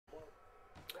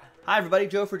Hi everybody,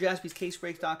 Joe for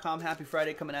JaspysCaseBreaks.com. Happy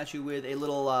Friday, coming at you with a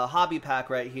little hobby pack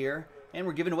right here. And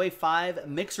we're giving away 5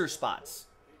 mixer spots.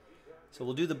 So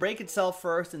we'll do the break itself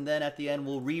first, and then at the end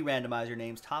we'll re-randomize your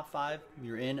names. Top 5,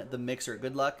 you're in the mixer.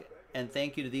 Good luck, and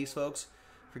thank you to these folks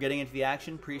for getting into the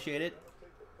action. Appreciate it.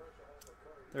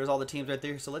 There's all the teams right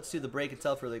there. So let's do the break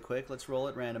itself really quick. Let's roll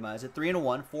it, randomize it. 3 and a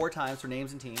 1, 4 times for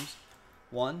names and teams.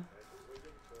 1,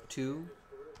 2,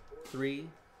 3,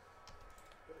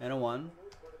 and a 1.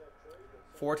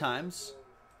 4 times.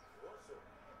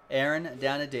 Aaron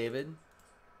down to David.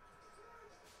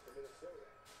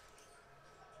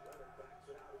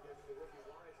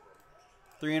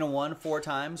 Three and a 1, 4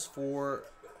 times for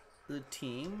the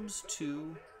teams.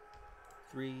 2,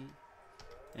 3,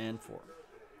 and 4.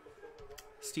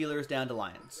 Steelers down to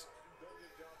Lions.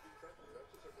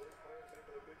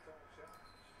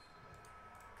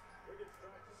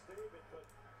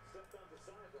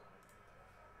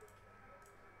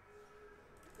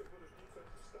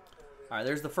 All right,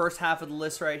 there's the first half of the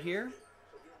list right here.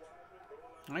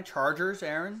 All right, Chargers,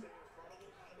 Aaron.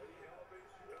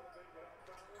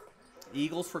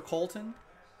 Eagles for Colton.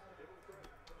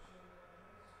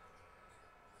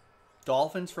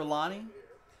 Dolphins for Lonnie.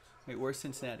 Wait, where's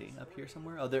Cincinnati? Up here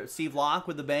somewhere? Oh, there's Steve Locke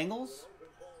with the Bengals.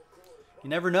 You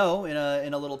never know in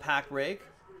a little pack break.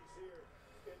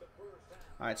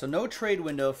 All right, so no trade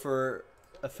window for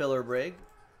a filler break.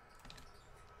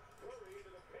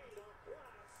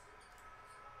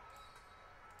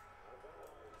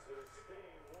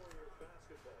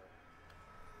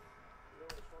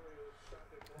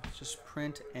 Let's just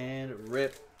print and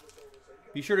rip.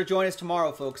 Be sure to join us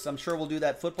tomorrow, folks. I'm sure we'll do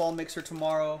that football mixer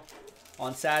tomorrow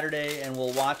on Saturday, and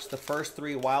we'll watch the first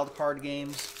 3 wild card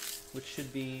games, which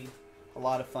should be a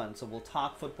lot of fun. So we'll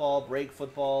talk football, break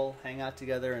football, hang out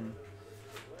together, and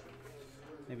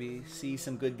maybe see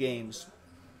some good games.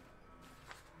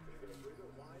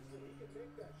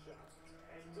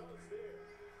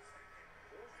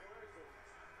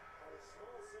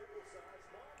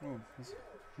 Oh,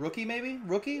 rookie maybe?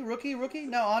 Rookie?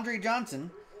 No, Andre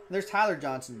Johnson. There's Tyler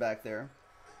Johnson back there.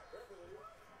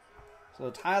 So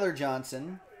Tyler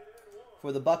Johnson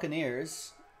for the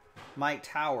Buccaneers. Mike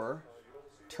Tower.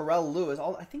 Terrell Lewis.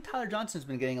 I think Tyler Johnson's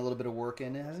been getting a little bit of work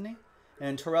in it, hasn't he?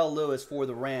 And Terrell Lewis for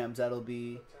the Rams. That'll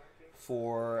be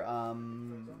for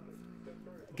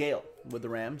Gale with the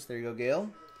Rams. There you go, Gale.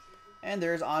 And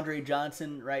there's Andre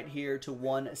Johnson right here to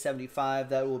 175.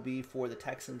 That will be for the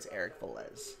Texans, Eric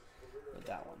Velez with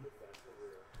that one.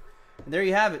 And there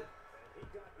you have it.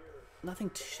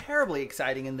 Nothing terribly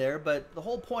exciting in there, but the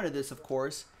whole point of this, of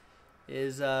course,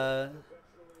 is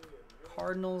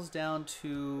Cardinals down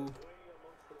to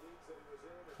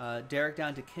Derek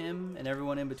down to Kim and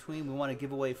everyone in between. We want to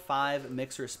give away 5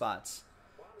 mixer spots.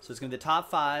 So it's going to be the top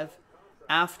 5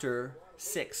 after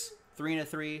 6. 3 and a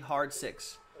 3, hard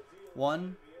 6.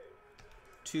 1,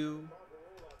 2,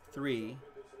 3,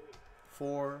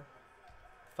 4,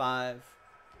 5,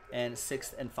 and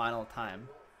 6th and final time.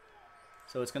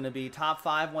 So it's going to be top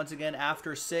 5 once again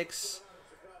after 6.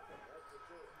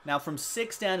 Now from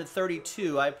 6 down to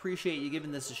 32, I appreciate you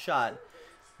giving this a shot.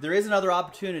 There is another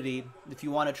opportunity if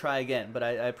you want to try again, but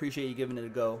I appreciate you giving it a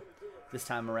go this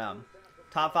time around.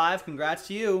 Top 5, congrats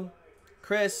to you.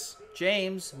 Chris,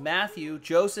 James, Matthew,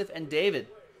 Joseph, and David.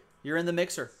 You're in the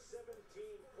mixer.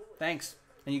 Thanks.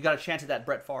 And you got a chance at that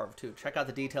Brett Favre, too. Check out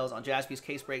the details on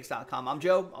JaspysCaseBreaks.com. I'm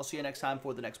Joe. I'll see you next time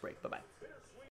for the next break. Bye-bye.